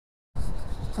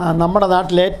നമ്മുടെ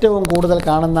നാട്ടിൽ ഏറ്റവും കൂടുതൽ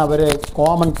കാണുന്ന ഒരു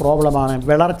കോമൺ പ്രോബ്ലമാണ്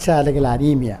വിളർച്ച അല്ലെങ്കിൽ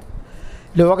അനീമിയ.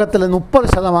 ലോകത്തിൽ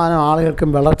 30% ആളുകൾക്കും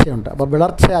വിളർച്ചയുണ്ട്. അപ്പോൾ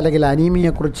വിളർച്ച അല്ലെങ്കിൽ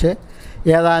അനീമിയയെക്കുറിച്ച്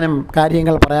ഏതാനും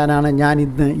കാര്യങ്ങൾ പറയാനാണ് ഞാൻ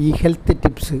ഇന്ന് ഈ ഹെൽത്ത്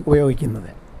ടിപ്സ് ഉപയോഗിക്കുന്നത്.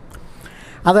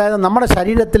 അതായത് നമ്മുടെ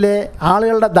ശരീരത്തിലെ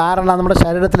ആളുകളുടെ ധാരണ നമ്മുടെ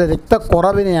ശരീരത്തിലെ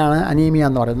രക്തക്കുറവിനെയാണ് അനീമിയ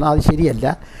എന്ന് പറയുന്നത്. അത് ശരിയല്ല.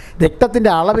 രക്തത്തിൻ്റെ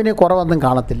അളവിന് കുറവൊന്നും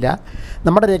കാണത്തില്ല.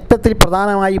 നമ്മുടെ രക്തത്തിൽ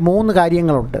പ്രധാനമായി 3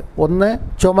 കാര്യങ്ങളുണ്ട്. 1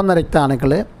 ചുവന്ന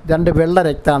രക്താണുക്കൾ, 2 വെള്ള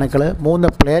രക്താണുക്കൾ,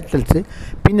 3 പ്ലേറ്റ്ലെറ്റ്സ്,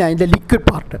 പിന്നെ അതിൻ്റെ ലിക്വിഡ്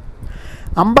പാർട്ട്.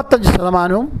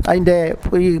 55% അതിൻ്റെ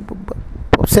ഈ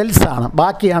സെൽസാണ്,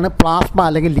 ബാക്കിയാണ് പ്ലാസ്മ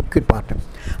അല്ലെങ്കിൽ ലിക്വിഡ് പാർട്ട്.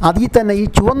 അതിൽ തന്നെ ഈ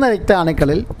ചുവന്ന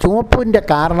രക്താണുക്കളിൽ ചുവപ്പിൻ്റെ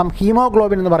കാരണം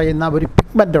ഹീമോഗ്ലോബിൻ എന്ന് പറയുന്ന ഒരു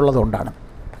പിഗ്മെൻ്റ് ഉള്ളതുകൊണ്ടാണ്.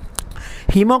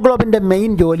 ഹീമോഗ്ലോബിൻ്റെ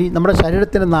മെയിൻ ജോലി നമ്മുടെ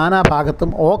ശരീരത്തിൻ്റെ നാനാഭാഗത്തും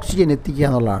ഓക്സിജൻ എത്തിക്കുക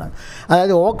എന്നുള്ളതാണ്.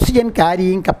 അതായത് ഓക്സിജൻ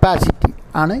ക്യാരിയിങ് കപ്പാസിറ്റി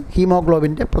ആണ്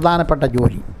ഹീമോഗ്ലോബിൻ്റെ പ്രധാനപ്പെട്ട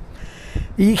ജോലി.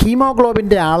 ഈ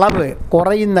ഹീമോഗ്ലോബിൻ്റെ അളവ്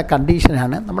കുറയുന്ന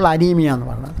കണ്ടീഷനാണ് നമ്മൾ അനീമിയ എന്ന്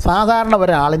പറയുന്നത്. സാധാരണ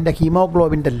ഒരാളിൻ്റെ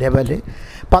ഹീമോഗ്ലോബിൻ്റെ ലെവല്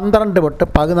 12 തൊട്ട്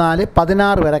 14,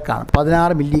 16 വരെ കാണും.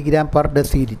 16 മില്ലിഗ്രാം പെർ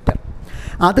ഡെസിലിറ്റർ.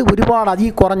 അത് ഒരുപാട്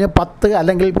അതിൽ കുറഞ്ഞ് 10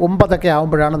 അല്ലെങ്കിൽ 9 ഒക്കെ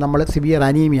ആകുമ്പോഴാണ് നമ്മൾ സിവിയർ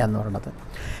അനീമിയ എന്ന് പറയുന്നത്.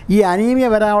 ഈ അനീമിയ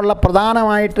വരാനുള്ള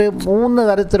പ്രധാനമായിട്ട് 3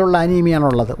 തരത്തിലുള്ള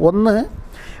അനീമിയാണുള്ളത്. ഒന്ന്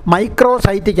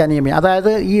മൈക്രോസൈറ്റിക് അനീമിയ,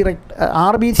 അതായത് ഈ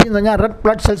RBC എന്ന് പറഞ്ഞാൽ റെഡ്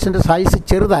ബ്ലഡ് സെൽസിൻ്റെ സൈസ്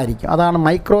ചെറുതായിരിക്കും, അതാണ്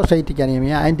മൈക്രോസൈറ്റിക്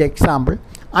അനീമിയ. അതിൻ്റെ എക്സാമ്പിൾ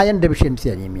അയൺ ഡെഫിഷ്യൻസി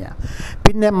അനീമിയ.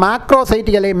 പിന്നെ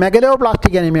മാക്രോസൈറ്റിക് അല്ലെങ്കിൽ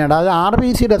മെഗലോബ്ലാസ്റ്റിക് അനീമിയ ഉണ്ട്. അതായത്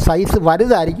RBCയുടെ സൈസ്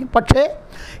വലുതായിരിക്കും, പക്ഷേ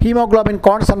ഹീമോഗ്ലോബിൻ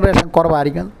കോൺസെൻട്രേഷൻ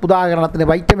കുറവായിരിക്കും. ഉദാഹരണത്തിന്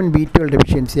vitamin B12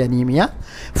 deficiency anaemia,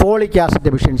 folic acid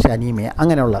deficiency anaemia,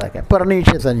 അങ്ങനെയുള്ളതൊക്കെ.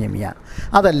 പെർണീഷ്യസ് അനീമിയ,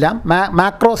 അതെല്ലാം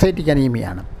മാക്രോസൈറ്റിക്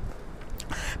അനീമിയാണ്.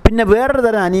 പിന്നെ വേറൊരു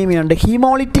തരം അനീമിയുണ്ട്,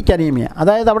 ഹീമോളിറ്റിക് അനീമിയ.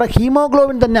 അതായത് അവിടെ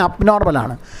ഹീമോഗ്ലോബിൻ തന്നെ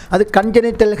അബ്നോർമലാണ്. അത്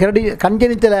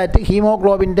കൺജനിറ്റലായിട്ട്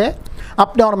ഹീമോഗ്ലോബിൻ്റെ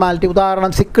അബ്നോർമാലിറ്റി.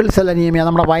 ഉദാഹരണം സിക്കിൾ സെൽ അനീമിയ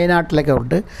നമ്മുടെ വയനാട്ടിലൊക്കെ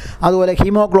ഉണ്ട്. അതുപോലെ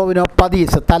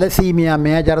ഹീമോഗ്ലോബിനോപ്പതീസ്, തലസീമിയ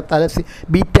മേജർ,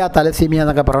 ബീറ്റ തലസീമിയ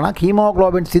എന്നൊക്കെ പറയണം.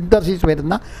 ഹീമോഗ്ലോബിൻ സിന്തസിസ്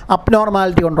വരുന്ന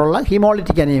അബ്നോർമാലിറ്റി കൊണ്ടുള്ള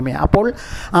ഹീമോളിറ്റിക് അനീമിയ. അപ്പോൾ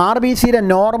RBCയുടെ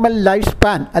നോർമൽ ലൈഫ്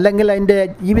സ്പാൻ അല്ലെങ്കിൽ അതിൻ്റെ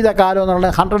ജീവിതകാലം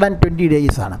എന്നുള്ളത് 120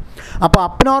 ഡേയ്സാണ്. അപ്പോൾ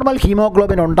അബ്നോർമൽ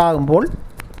ഹീമോഗ്ലോബിൻ ഉണ്ടാകുമ്പോൾ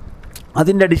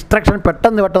അതിൻ്റെ ഡിസ്ട്രക്ഷൻ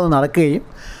പെട്ടെന്ന് നടക്കുകയും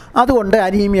അതുകൊണ്ട്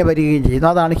അനീമിയ വരികയും ചെയ്യുന്നു.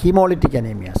 അതാണ് ഹീമോളിറ്റിക്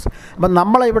അനീമിയാസ്. അപ്പം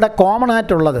നമ്മളിവിടെ കോമൺ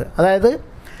ആയിട്ടുള്ളത്, അതായത്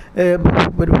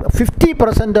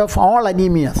 50% of all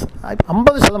അനീമിയാസ്,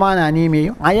 50%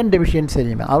 അനീമിയയും iron deficiency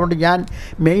anaemia. അതുകൊണ്ട് ഞാൻ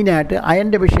മെയിനായിട്ട് അയൺ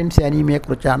ഡെഫിഷ്യൻസി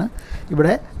അനീമിയയെക്കുറിച്ചാണ്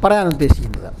ഇവിടെ പറയാൻ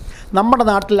ഉദ്ദേശിക്കുന്നത്. നമ്മുടെ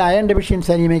നാട്ടിൽ അയൺ ഡെഫിഷ്യൻസി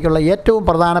അനീമിയയ്ക്കുള്ള ഏറ്റവും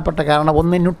പ്രധാനപ്പെട്ട കാരണം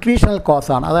ഒന്ന് ന്യൂട്രീഷണൽ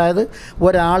കോസാണ്. അതായത്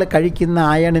ഒരാൾ കഴിക്കുന്ന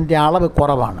അയണിൻ്റെ അളവ്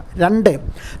കുറവാണ്. 2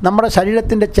 നമ്മുടെ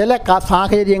ശരീരത്തിൻ്റെ ചില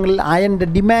സാഹചര്യങ്ങളിൽ അയണിൻ്റെ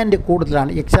ഡിമാൻഡ്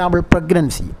കൂടുതലാണ്. എക്സാമ്പിൾ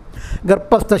പ്രഗ്നൻസി,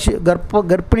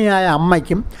 ഗർഭിണിയായ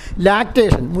അമ്മയ്ക്കും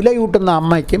ലാക്ടേഷൻ മുലയൂട്ടുന്ന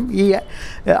അമ്മയ്ക്കും ഈ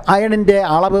അയണിൻ്റെ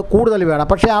അളവ് കൂടുതൽ വേണം.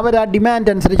 പക്ഷേ അവർ ആ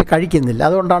ഡിമാൻഡ് അനുസരിച്ച് കഴിക്കുന്നില്ല.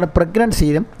 അതുകൊണ്ടാണ്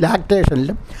പ്രഗ്നൻസിയിലും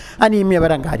ലാക്ടേഷനിലും അനീമിയ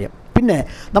വരാൻ കാര്യം. പിന്നെ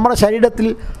നമ്മുടെ ശരീരത്തിൽ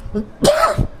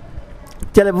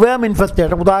ചില വേം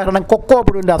ഇൻഫെസ്റ്റേഷൻ, ഉദാഹരണം കൊക്കോ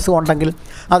പുഴുവിൻ്റെ അസുഖം ഉണ്ടെങ്കിൽ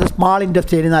അത് സ്മാൾ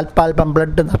ഇൻറ്റസ്റ്റൈനിൽ അല്പാൽപ്പം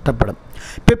ബ്ലഡ് നഷ്ടപ്പെടും.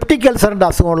 പെപ്റ്റിക് അൾസറിൻ്റെ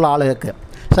അസുഖമുള്ള ആളുകൾക്ക്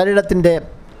ശരീരത്തിൻ്റെ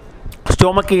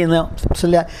സ്റ്റൊമക്കിൽ നിന്ന്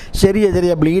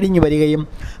ചെറിയ ബ്ലീഡിങ് വരികയും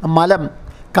മലം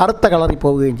കറുത്ത കളറിൽ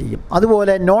പോവുകയും ചെയ്യും.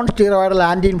 അതുപോലെ non steroidal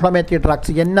anti inflammatory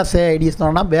drugs NSAIDs എന്ന്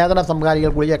പറഞ്ഞാൽ വേദന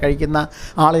സംഹാരികൾ ഗുളിക കഴിക്കുന്ന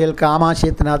ആളുകൾക്ക്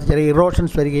ആമാശയത്തിനകത്ത് ചെറിയ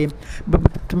ഇറോഷൻസ് വരികയും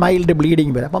മൈൽഡ്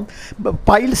ബ്ലീഡിങ് വരാം. അപ്പം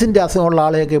പൈൽസിൻ്റെ അസുഖമുള്ള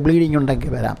ആളുകൾക്ക് ബ്ലീഡിങ്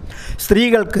ഉണ്ടെങ്കിൽ വരാം.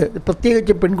 സ്ത്രീകൾക്ക്,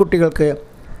 പ്രത്യേകിച്ച് പെൺകുട്ടികൾക്ക്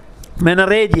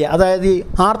മെനറേജിയ, അതായത് ഈ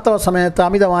ആർത്തവ സമയത്ത്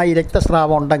അമിതമായി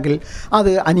രക്തസ്രാവം ഉണ്ടെങ്കിൽ അത്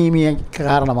അനീമിയയ്ക്ക്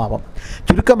കാരണമാകും.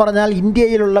 ചുരുക്കം പറഞ്ഞാൽ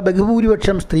ഇന്ത്യയിലുള്ള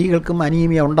ബഹുഭൂരിപക്ഷം സ്ത്രീകൾക്കും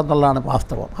അനീമിയ ഉണ്ടെന്നുള്ളതാണ്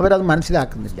വാസ്തവം. അവരത്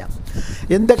മനസ്സിലാക്കുന്നില്ല.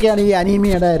 എന്തൊക്കെയാണ് ഈ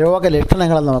അനീമിയയുടെ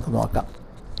രോഗലക്ഷണങ്ങളെന്ന് നമുക്ക് നോക്കാം.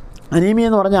 അനീമിയ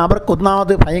എന്ന് പറഞ്ഞാൽ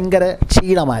അവർക്കൊന്നാമത് ഭയങ്കര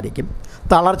ക്ഷീണമായിരിക്കും,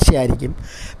 തളർച്ചയായിരിക്കും.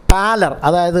 പാലർ,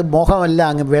 അതായത് മുഖമെല്ലാം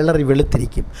അങ്ങ്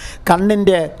വെളുത്തിരിക്കും.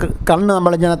 കണ്ണ്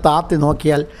നമ്മളിങ്ങനെ താത്തി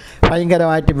നോക്കിയാൽ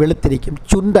ഭയങ്കരമായിട്ട് വെളുത്തിരിക്കും.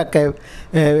 ചുണ്ടൊക്കെ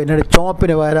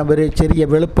ചുവപ്പിന് പകരം ഒരു ചെറിയ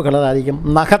വെളുപ്പ് കളറായിരിക്കും.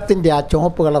 നഖത്തിൻ്റെ ആ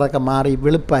ചുവപ്പ് കളറൊക്കെ മാറി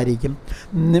വെളുപ്പായിരിക്കും.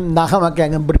 നഖമൊക്കെ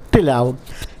അങ്ങ് ബ്രിട്ടിലാവും.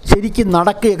 ശരിക്കും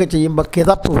നടക്കുകയൊക്കെ ചെയ്യുമ്പോൾ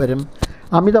കിതപ്പ് വരും,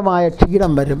 അമിതമായ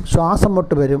ക്ഷീണം വരും, ശ്വാസം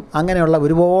മുട്ട് വരും. അങ്ങനെയുള്ള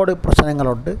ഒരുപാട്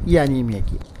പ്രശ്നങ്ങളുണ്ട് ഈ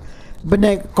അനീമിയയ്ക്ക്. പിന്നെ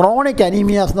ക്രോണിക്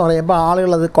അനീമിയാസ് എന്ന് പറയുമ്പോൾ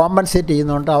ആളുകളത് കോമ്പൻസേറ്റ്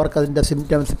ചെയ്യുന്നതുകൊണ്ട് അവർക്കതിൻ്റെ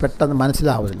സിംറ്റംസ് പെട്ടെന്ന്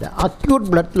മനസ്സിലാവില്ല. അക്യൂട്ട്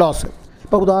ബ്ലഡ് ലോസ്,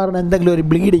 ഇപ്പോൾ ഉദാഹരണം എന്തെങ്കിലും ഒരു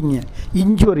ബ്ലീഡിങ്,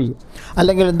 ഇഞ്ചുറി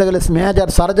അല്ലെങ്കിൽ എന്തെങ്കിലും മേജർ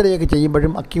സർജറിയൊക്കെ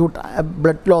ചെയ്യുമ്പോഴും അക്യൂട്ട്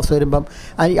ബ്ലഡ് ലോസ് വരുമ്പം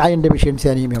അയൺ ഡെഫിഷ്യൻസി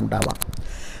അനീമിയ ഉണ്ടാവാം.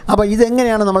 അപ്പോൾ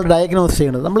ഇതെങ്ങനെയാണ് നമ്മൾ ഡയഗ്നോസ്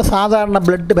ചെയ്യുന്നത്? നമ്മൾ സാധാരണ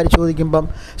ബ്ലഡ് പരിശോധിക്കുമ്പം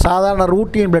സാധാരണ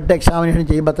റൂട്ടീൻ ബ്ലഡ് എക്സാമിനേഷൻ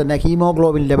ചെയ്യുമ്പോൾ തന്നെ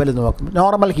ഹീമോഗ്ലോബിൻ ലെവൽ നോക്കും.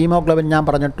 നോർമൽ ഹീമോഗ്ലോബിൻ ഞാൻ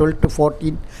പറഞ്ഞ 12 to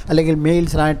 14 അല്ലെങ്കിൽ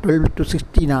മെയിൽസിനാണ് 12 to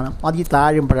 16 ആണ്. അതിൽ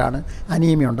താഴുമ്പോഴാണ്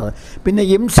അനീമിയ ഉള്ളത്. പിന്നെ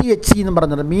MCHC എന്ന്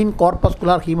പറഞ്ഞത് മീൻ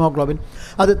കോർപ്പസ്കുലാർ ഹീമോഗ്ലോബിൻ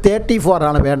അത് 34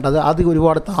 ആണ് വേണ്ടത്. അത്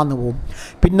ഒരുപാട് താഴ്ന്നു പോകും.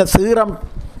 പിന്നെ സീറം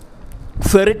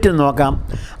ഫെറിറ്റ് നോക്കാം,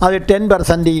 അത്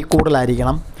 10%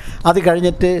 കൂടുതലായിരിക്കണം. അത്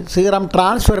കഴിഞ്ഞിട്ട് സീറം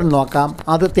ട്രാൻസ്ഫർ നോക്കാം,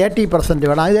 അത് 30%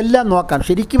 വേണം. ഇതെല്ലാം നോക്കാം.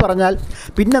 ശരിക്കും പറഞ്ഞാൽ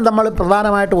പിന്നെ നമ്മൾ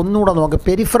പ്രധാനമായിട്ട് ഒന്നുകൂടെ നോക്കും,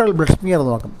 പെരിഫറൽ ബ്ലഡ് സ്മിയർ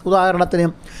നോക്കും. ഉദാഹരണത്തിന്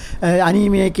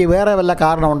അനീമിയയ്ക്ക് വേറെ വല്ല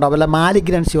കാരണമുണ്ടോ, വല്ല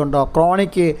മാലിഗ്നൻസി ഉണ്ടോ,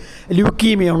 ക്രോണിക്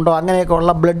ല്യൂക്കീമിയ ഉണ്ടോ, അങ്ങനെയൊക്കെ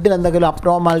ഉള്ള ബ്ലഡിൽ എന്തെങ്കിലും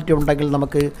അബ്നോർമാലിറ്റി ഉണ്ടെങ്കിൽ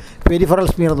നമുക്ക് പെരിഫറൽ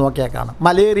സ്മിയർ നോക്കിയാൽ കാണാം.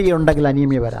 മലേറിയ ഉണ്ടെങ്കിൽ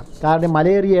അനീമിയ വരാം. കാരണം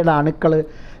മലേറിയയുടെ അണുക്കൾ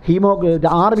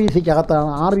RBCക്കകത്താണ്,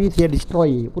 RBCയെ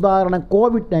ഡിസ്ട്രോയ് ചെയ്യും. ഉദാഹരണം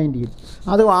COVID-19,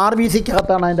 അത്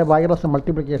RBCക്കകത്താണ് അതിൻ്റെ വൈറസ്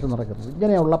മൾട്ടിപ്ലിക്കേഷൻ നടക്കുന്നത്.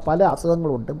 ഇങ്ങനെയുള്ള പല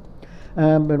അസുഖങ്ങളുണ്ട്.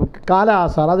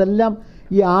 കാലാസാർ അതെല്ലാം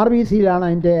ഈ RBCയിലാണ്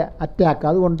അതിൻ്റെ അറ്റാക്ക്.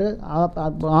 അതുകൊണ്ട്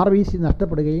RBC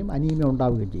നഷ്ടപ്പെടുകയും അനീമിയ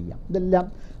ഉണ്ടാവുകയും ചെയ്യാം. ഇതെല്ലാം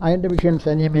അയൺ ഡെഫിഷ്യൻസി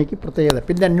അനീമിയയ്ക്ക് പ്രത്യേകത.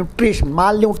 പിന്നെ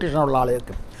മാൽന്യൂട്രീഷനുള്ള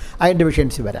ആളുകൾക്ക് അയൺ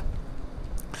ഡെഫിഷ്യൻസി വരാം.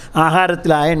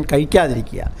 ആഹാരത്തിൽ അയൺ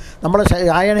കഴിക്കാതിരിക്കുക. നമ്മുടെ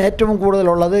അയൺ ഏറ്റവും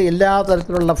കൂടുതലുള്ളത് എല്ലാ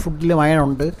തരത്തിലുള്ള ഫുഡിലും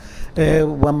അയണുണ്ട്.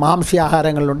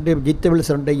 മാംസ്യാഹാരങ്ങളിലുണ്ട്,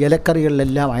 വെജിറ്റബിൾസുണ്ട്,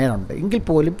 ഇലക്കറികളിലെല്ലാം അയണുണ്ട്. എങ്കിൽ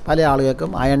പോലും പല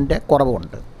ആളുകൾക്കും അയണിൻ്റെ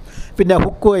കുറവുണ്ട്. പിന്നെ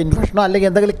ഹുക്കോ ഇൻഫെക്ഷനോ അല്ലെങ്കിൽ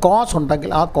എന്തെങ്കിലും കോസ് ഉണ്ടെങ്കിൽ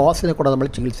ആ കോസിനെ കൂടെ നമ്മൾ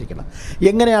ചികിത്സിക്കണം.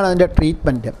 എങ്ങനെയാണ് അതിൻ്റെ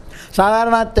ട്രീറ്റ്മെൻറ്റ്?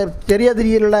 സാധാരണ ചെറിയ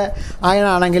രീതിയിലുള്ള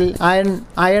അയണാണെങ്കിൽ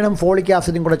അയണും ഫോളിക്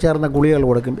ആസിഡും കൂടെ ചേർന്ന ഗുളികകൾ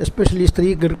കൊടുക്കും. എസ്പെഷ്യലി സ്ത്രീ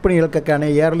ഗർഭിണികൾക്കൊക്കെയാണ്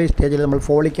ഏർലി സ്റ്റേജിൽ നമ്മൾ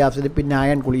ഫോളിക് ആസിഡ് പിന്നെ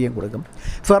അയൺ ഗുളികയും കൊടുക്കും.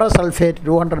 ഫെറസ് സൾഫേറ്റ്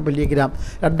 200 മില്ലിഗ്രാം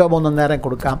 2-3 നേരം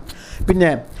കൊടുക്കാം.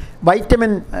 പിന്നെ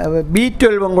വൈറ്റമിൻ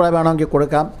B12 കൂടെ വേണമെങ്കിൽ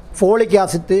കൊടുക്കാം. ഫോളിക്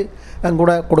ആസിഡ്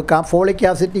കൂടെ കൊടുക്കാം. ഫോളിക്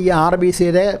ആസിഡ് ഈ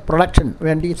RBCയുടെ പ്രൊഡക്ഷൻ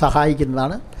വേണ്ടി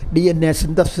സഹായിക്കുന്നതാണ്. DNA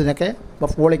സിന്തസിസിനൊക്കെ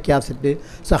ഫോളിക് ആസിഡ്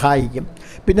സഹായിക്കും.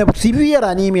 പിന്നെ സിവിയർ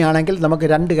അനീമിയ ആണെങ്കിൽ നമുക്ക്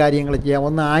 2 കാര്യങ്ങൾ ചെയ്യാം.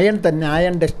 ഒന്ന്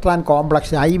അയൺ ഡെസ്ട്രാൻ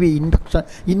കോംപ്ലക്സ് IV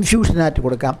ഇൻഫ്യൂഷനായിട്ട്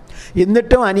കൊടുക്കാം.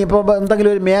 എന്നിട്ടും ഇപ്പോൾ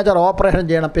എന്തെങ്കിലും ഒരു മേജർ ഓപ്പറേഷൻ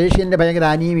ചെയ്യണം, പേഷ്യൻ്റ് ഭയങ്കര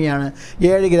അനീമിയാണ്,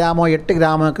 7 ഗ്രാമോ 8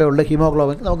 ഗ്രാമോ ഒക്കെ ഉള്ള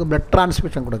ഹീമോഗ്ലോബിൻ, നമുക്ക് ബ്ലഡ്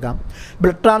ട്രാൻസ്ഫ്യൂഷൻ കൊടുക്കാം.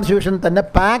 ബ്ലഡ് ട്രാൻസ്ഫ്യൂഷൻ തന്നെ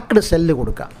പാക്ഡ് സെല്ല്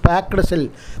കൊടുക്കാം. പാക്ഡ് സെൽ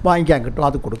വാങ്ങിക്കാൻ കിട്ടും,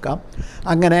 അത് കൊടുക്കാം.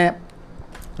 അങ്ങനെ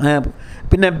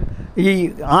പിന്നെ ഈ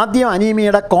ആദ്യം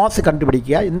അനീമിയയുടെ കോസ്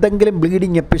കണ്ടുപിടിക്കുക. എന്തെങ്കിലും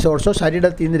ബ്ലീഡിങ് എപ്പിസോഡ്സോ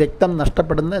ശരീരത്തിൽ നിന്ന് രക്തം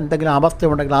നഷ്ടപ്പെടുന്ന എന്തെങ്കിലും അവസ്ഥ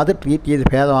ഉണ്ടെങ്കിൽ അത് ട്രീറ്റ് ചെയ്ത്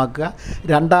ഭേദമാക്കുക.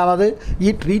 രണ്ടാമത്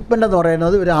ഈ ട്രീറ്റ്മെൻറ്റ് എന്ന്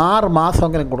പറയുന്നത് ഒരു 6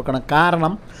 മാസമെങ്കിലും കൊടുക്കണം.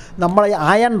 കാരണം നമ്മൾ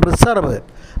അയൺ റിസർവ്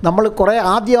നമ്മൾ കുറേ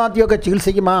ആദ്യമൊക്കെ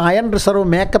ചികിത്സിക്കുമ്പോൾ അയൺ റിസർവ്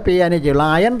മേക്കപ്പ് ചെയ്യാനേ ചെയ്യുള്ളൂ.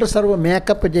 അയൺ റിസർവ്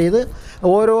മേക്കപ്പ് ചെയ്ത്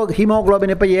ഓരോ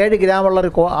ഹീമോഗ്ലോബിൻ ഇപ്പോൾ 7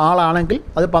 ഗ്രാമുള്ളൊരു ആളാണെങ്കിൽ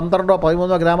അത്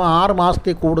 12-13 ഗ്രാം 6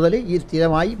 മാസത്തിൽ കൂടുതൽ ഈ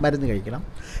സ്ഥിരമായി മരുന്ന് കഴിക്കണം.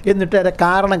 എന്നിട്ട് അതിൻ്റെ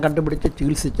കാരണം കണ്ടുപിടിച്ച്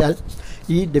ചികിത്സിച്ചാൽ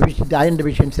ഈ അയൺ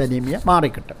ഡെഫിഷ്യൻസി അനീമിയ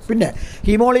മാറിക്കിട്ടും. പിന്നെ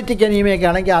ഹീമോളിറ്റിക് അനീമിയൊക്കെ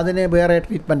ആണെങ്കിൽ അതിന് വേറെ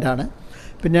ട്രീറ്റ്മെൻറ്റാണ്.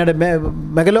 പിന്നീട്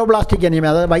മെഗലോബ്ലാസ്റ്റിക് അനീമിയ,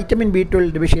 അതായത് വൈറ്റമിൻ B12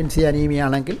 ഡെഫിഷ്യൻസി അനീമിയ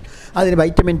ആണെങ്കിൽ അതിന്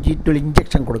വൈറ്റമിൻ B12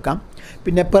 ഇഞ്ചക്ഷൻ കൊടുക്കാം.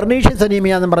 പിന്നെ പെർണീഷ്യസ്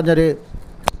അനീമിയ എന്ന് പറഞ്ഞൊരു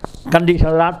കണ്ടീഷൻ,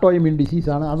 അത് ആട്ടോയിമ്യൂൺ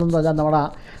ഡിസീസാണ്. അതെന്ന് പറഞ്ഞാൽ നമ്മുടെ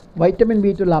വൈറ്റമിൻ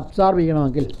B12 അബ്സോർബ്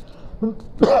ചെയ്യണമെങ്കിൽ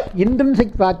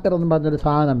ഇൻട്രിൻസിക് ഫാക്ടർ എന്ന് പറഞ്ഞൊരു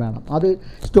സാധനം വേണം. അത്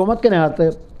സ്റ്റൊമക്കിനകത്ത്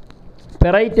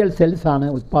പെറൈറ്റൽ സെൽസാണ്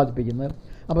ഉൽപ്പാദിപ്പിക്കുന്നത്.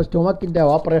 അപ്പോൾ സ്റ്റൊമക്കിൻ്റെ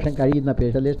ഓപ്പറേഷൻ കഴിയുന്ന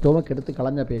പേഷ്യൻ്റ് അല്ലെങ്കിൽ സ്റ്റൊമക്ക് എടുത്ത്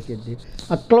കളഞ്ഞ പേഷ്യൻറ്റ്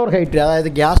അക്ലോർഹൈഡ്രേറ്റ്,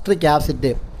 അതായത് ഗ്യാസ്ട്രിക്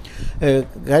ആസിഡ്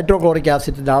ഹൈഡ്രോക്ലോറിക്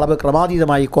ആസിഡിൻ്റെ അളവ്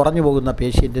ക്രമാതീതമായി കുറഞ്ഞു പോകുന്ന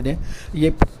പേഷ്യൻറ്റിന് ഈ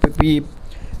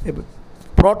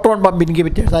പ്രോട്ടോൺ പമ്പ്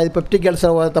ഇൻഹിബിറ്റേഴ്സ്, അതായത് പെപ്റ്റിക് അൾസർ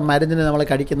പോലത്തെ മരുന്നിന് നമ്മൾ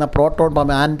കഴിക്കുന്ന പ്രോട്ടോൺ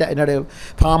പമ്പ് എന്നോട്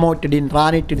ഫാമോറ്റിഡിൻ,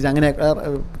 റാനിറ്റിഡിൻ, അങ്ങനെ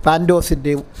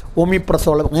പാൻഡോസിഡ്,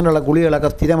 ഒമിപ്രസോൾ അങ്ങനെയുള്ള ഗുളികളൊക്കെ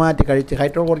സ്ഥിരമായിട്ട് കഴിച്ച്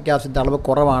ഹൈഡ്രോക്ലോറിക് ആസിഡിൻ്റെ അളവ്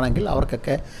കുറവാണെങ്കിൽ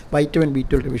അവർക്കൊക്കെ വൈറ്റമിൻ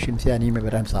B12 ഡെഫിഷ്യൻസി അനീമിയ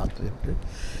വരാൻ സാധ്യതയുണ്ട്.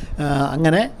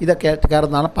 അങ്ങനെ ഇതൊക്കെ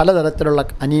ചേർന്നാണ് പലതരത്തിലുള്ള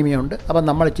അനീമിയ ഉണ്ട്. അപ്പം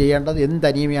നമ്മൾ ചെയ്യേണ്ടത് എന്ത്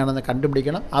അനീമിയാണെന്ന്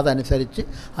കണ്ടുപിടിക്കണം, അതനുസരിച്ച്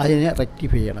അതിനെ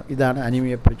റെക്ടിഫൈ ചെയ്യണം. ഇതാണ്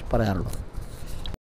അനീമിയയെക്കുറിച്ച് പറയാനുള്ളത്.